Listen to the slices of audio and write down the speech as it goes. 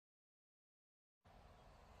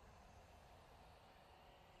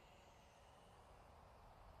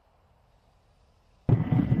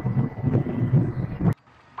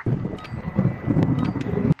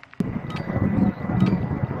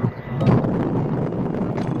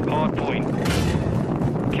hard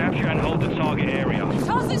point. Capture and hold the target area.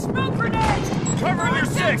 Toss this smoke grenade! Cover your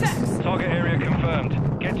six! Target area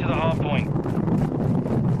confirmed. Get to the hard point.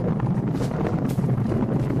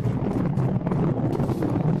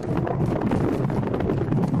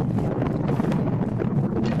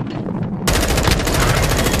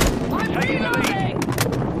 Taking the lead.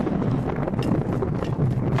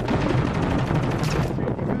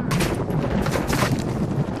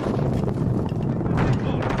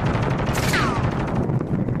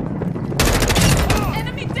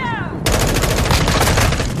 Enemy down!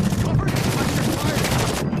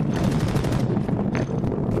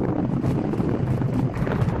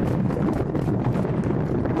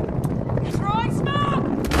 Throwing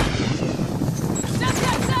smoke! Step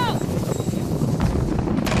that south!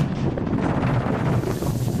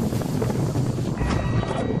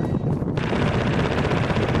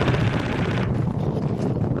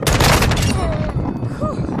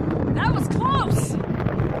 That was close!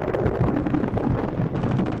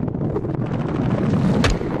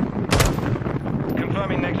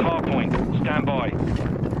 Confirming next hard point. Stand by.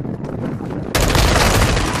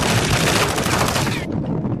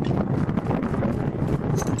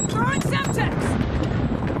 Throwing Semtex!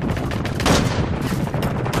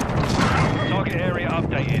 Target area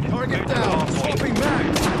updated. Target Move to the down! hard point. Swapping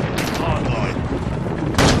mag! Hard line.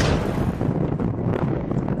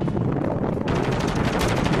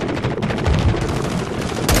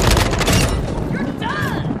 You're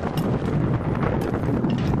done!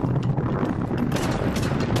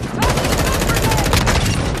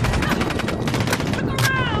 Look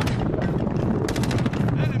around!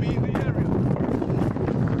 Enemy in the area!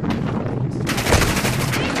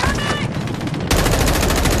 Incoming!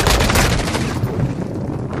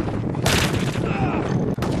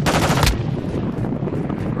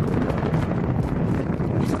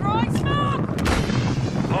 Throwing smoke!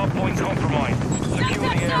 Hard point compromised. Secure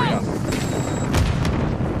the area.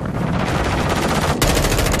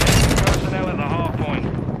 Personnel at the hard point.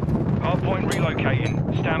 Hard point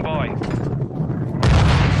relocating. Stand by.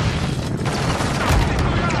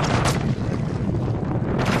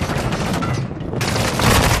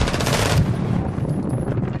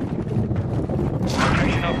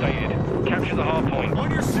 Location updated. Capture the hard point.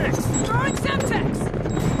 On your six! Throwing Semtex!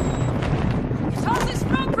 Toss this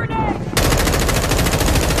smoke grenade!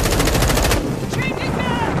 Changing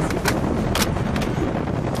mags!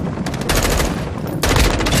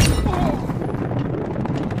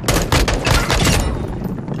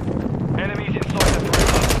 Enemies inside the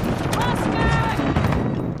perimeter. Toss mag!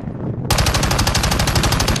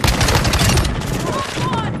 Hold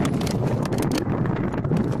one!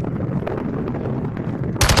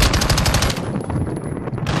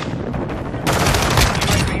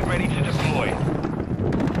 UAV ready to deploy.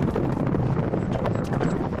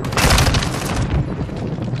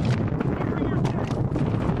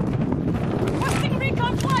 Requesting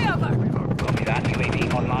recon flyover! Copy that.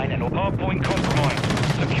 UAV online and Hard point compromised.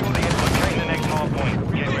 Secure the locate the next hard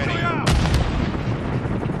point. Get ready.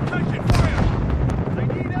 Taking fire! I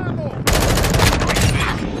need ammo!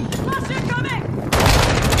 Flash incoming!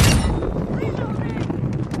 Reloading!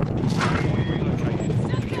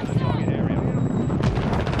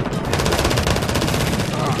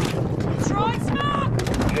 Throwing smoke!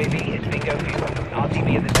 UAV is bingo fuel. RTV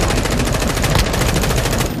at the time.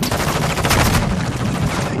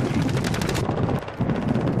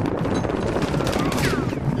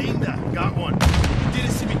 Linda, got one. You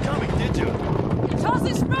didn't see me coming, did you? Toss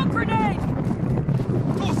this smoke grenade!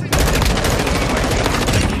 Tossing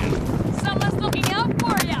Someone's looking out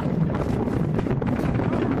for ya!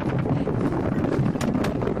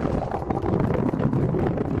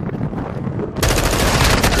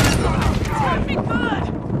 Throwing me good!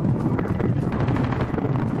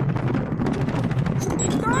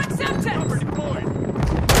 Throwing Semtex! deployed!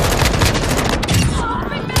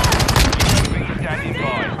 Swapping mag! UAV standing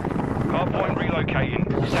by. Hard point relocating.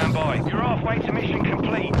 Stand by. You're halfway to mission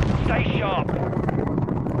complete. Stay sharp.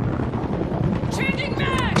 Changing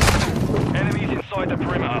mag! Enemies inside the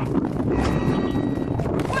perimeter.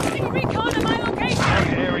 Requesting recon at my location!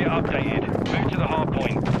 Target area updated. Move to the hard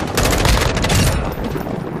point.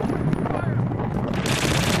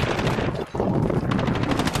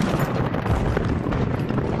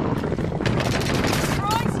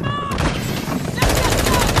 Throwing smoke! Semtex!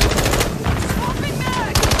 Swapping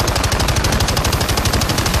mag!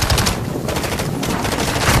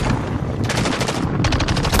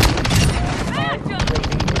 Mag!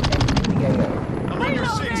 I'm on your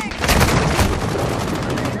six!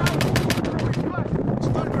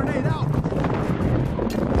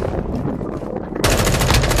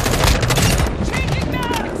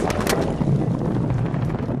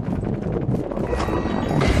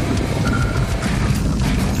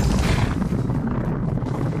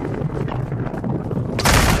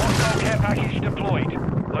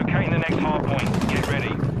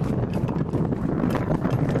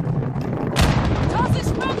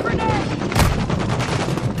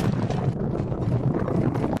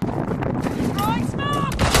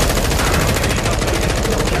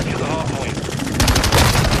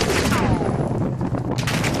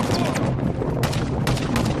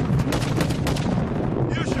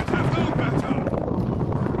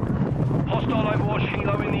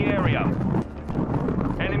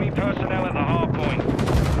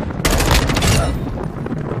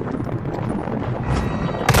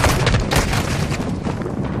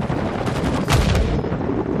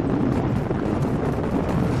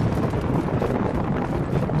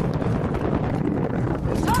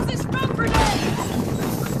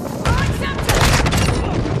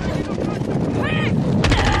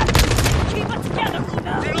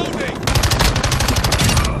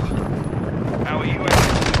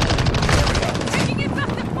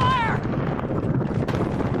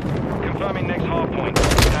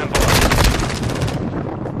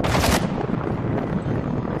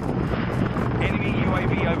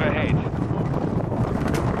 UAV overhead.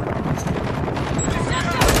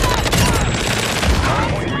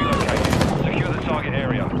 Hardpoint relocated. Secure the target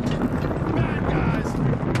area. Bad guys.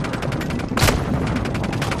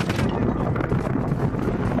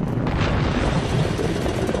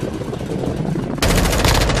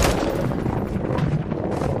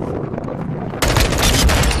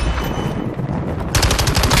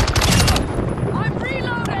 I'm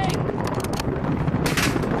reloading!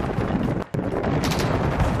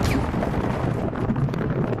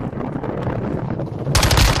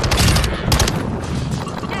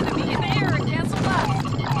 Enemy in the air and cancel left.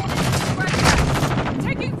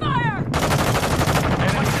 Taking fire!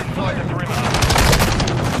 Enemies inside the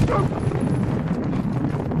perimeter.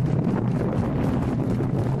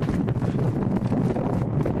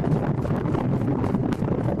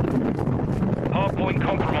 Hardpoint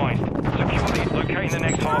compromised. Secure the locating the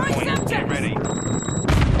next hardpoint. Get ready.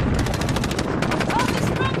 Toss the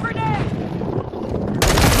smoke grenade!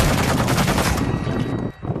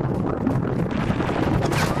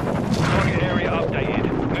 Target area updated.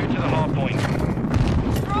 Move to the hardpoint.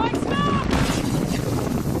 Throwing smoke!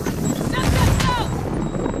 Step out!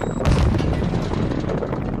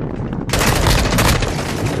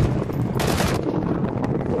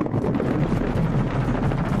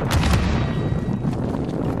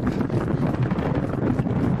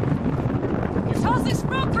 Tossing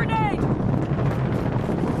smoke grenade!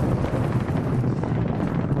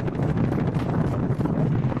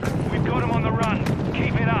 We've got him on the run.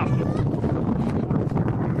 Keep it up.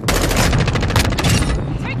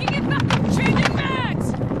 Taking it back! Changing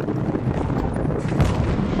mags!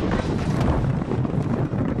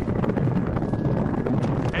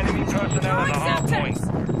 Enemy personnel at the Throwing hardpoint. septics!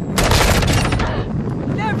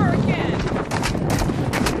 Never again!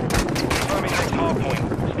 Confirming next hardpoint.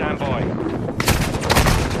 Stand by.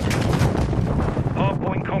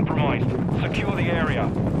 Hardpoint compromised. Secure the area.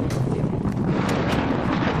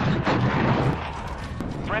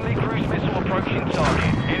 Friendly cruise missile approaching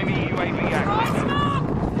target. Enemy UAV Throwing active. smoke!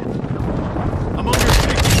 I'm on your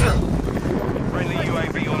picture. Friendly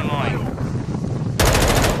UAV online.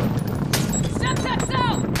 Septics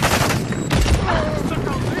out!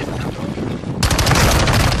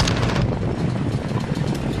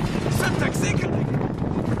 Semtex sinking.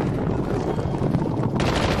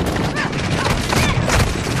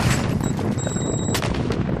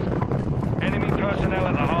 Enemy personnel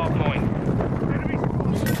at the hardpoint.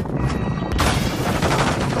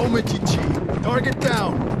 Komachichi. Target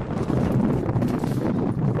down.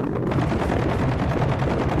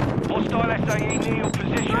 Hostile SAE near your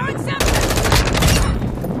position. Throwing septics!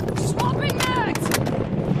 Swapping mags!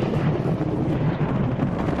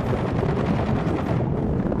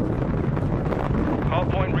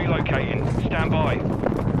 Hardpoint relocating. Stand by.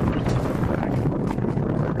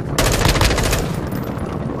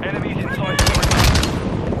 Enemies inside the perimeter.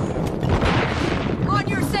 On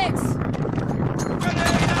your six!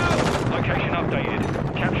 Location updated.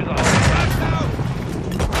 Capture the hardpoint.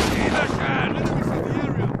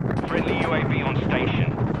 Friendly UAV on station.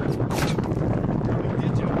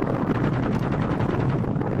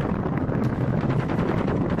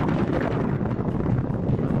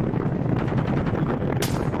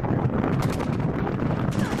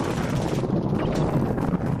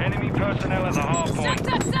 Enemy personnel at the hardpoint.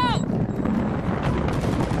 Septics out!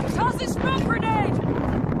 Tossing smoke grenade!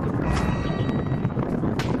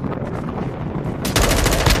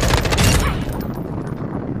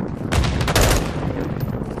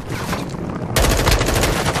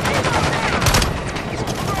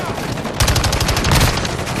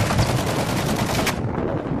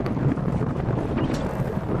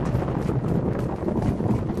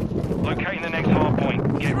 Locating the next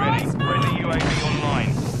hardpoint. Get ready. Friendly UAV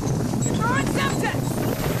online. Throwing septics!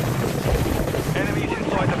 Enemies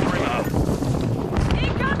inside the perimeter.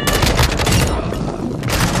 Incoming!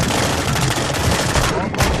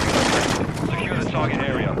 Secure the target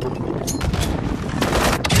area.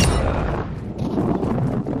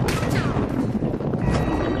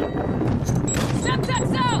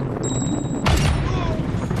 Septics out!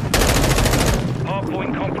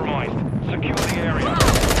 Hardpoint compromised. Secure the area.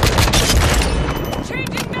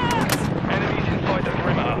 Changing mags! Enemies inside the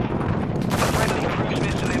perimeter. Friendly cruise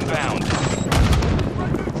missile inbound.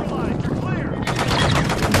 Run neutralized. You're clear.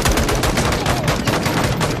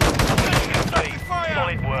 Mission complete.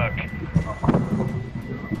 Solid work.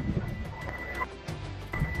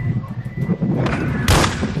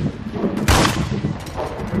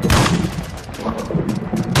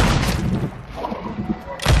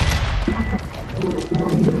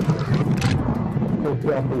 Good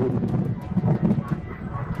job, baby.